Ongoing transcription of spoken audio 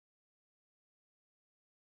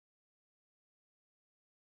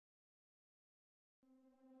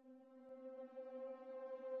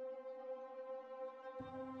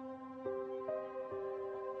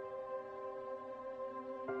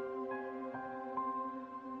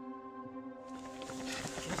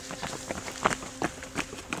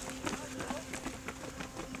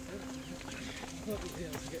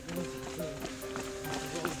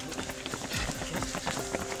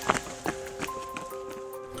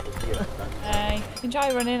I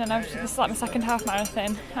enjoy running, and this is like my second half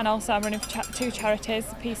marathon, and also I'm running for two charities,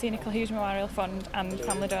 the PC Nicola Hughes Memorial Fund and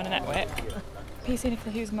Family Donor Network. PC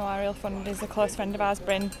Nicola Hughes Memorial Fund is a close friend of ours,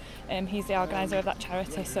 Bryn. He's the organiser of that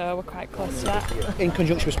charity, so we're quite close to that. In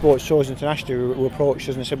conjunction with Sports Tours International, who approached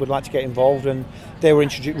us and said we'd like to get involved, and they were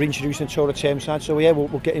reintroducing the Tour of Tameside, so yeah, we'll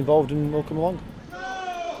get involved and we'll come along.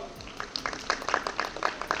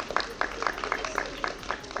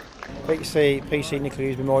 PC Nicola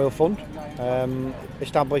Hughes Memorial Fund,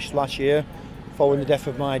 established last year following the death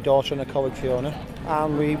of my daughter and her colleague Fiona,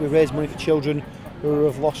 and we raise money for children who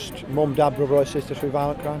have lost mum, dad, brother or sister through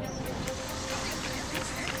violent crime.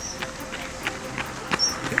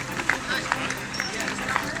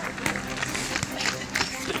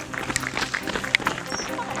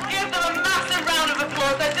 Give them a massive round of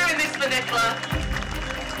applause. They're doing this for Nicola.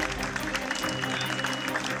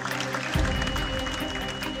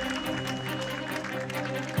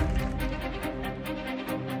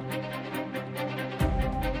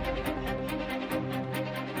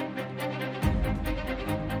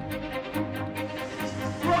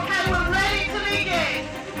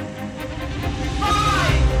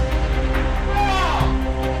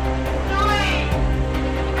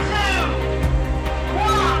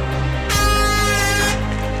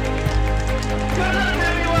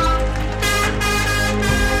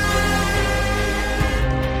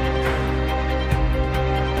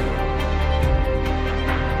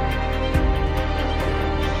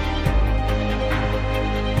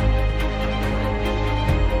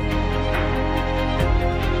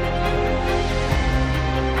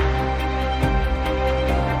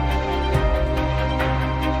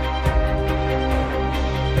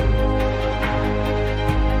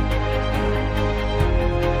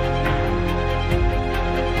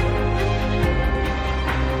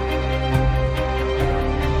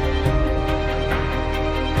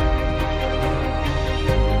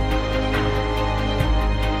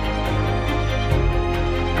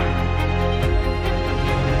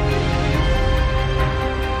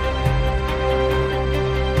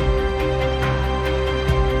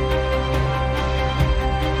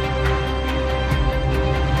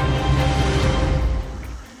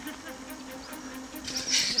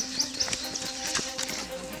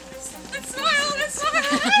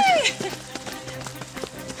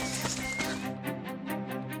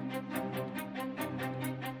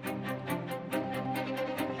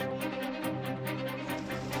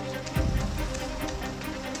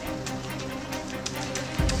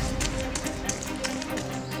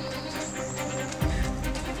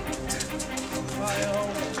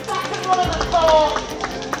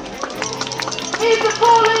 He's the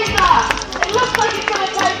poor leader. It looks like he's going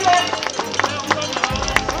to take it.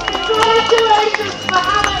 Congratulations for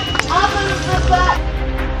having others of that.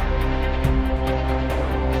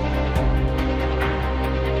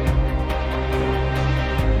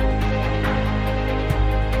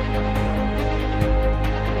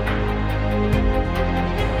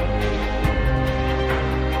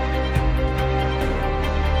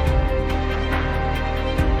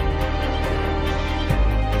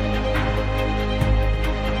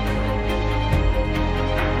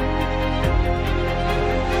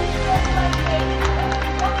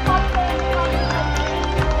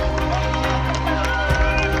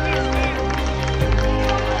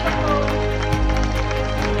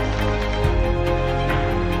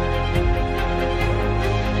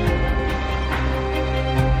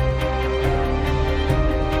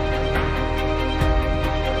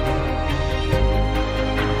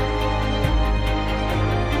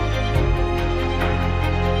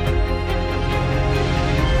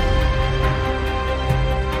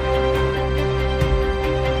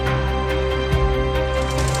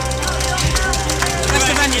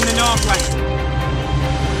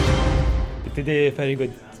 Today very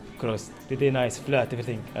good cross. Today nice, flat,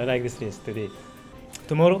 everything. I like this race today.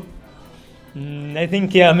 Tomorrow? I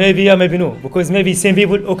think maybe no. Because maybe same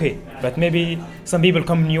people, okay. But maybe some people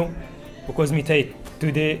come new. Because me take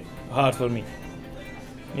today hard for me.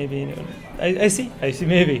 Maybe, I see,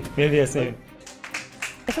 maybe I see.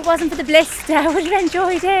 If it wasn't for the blister, I would have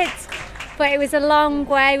enjoyed it. But it was a long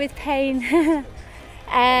way with pain.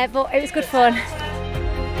 But it was good fun.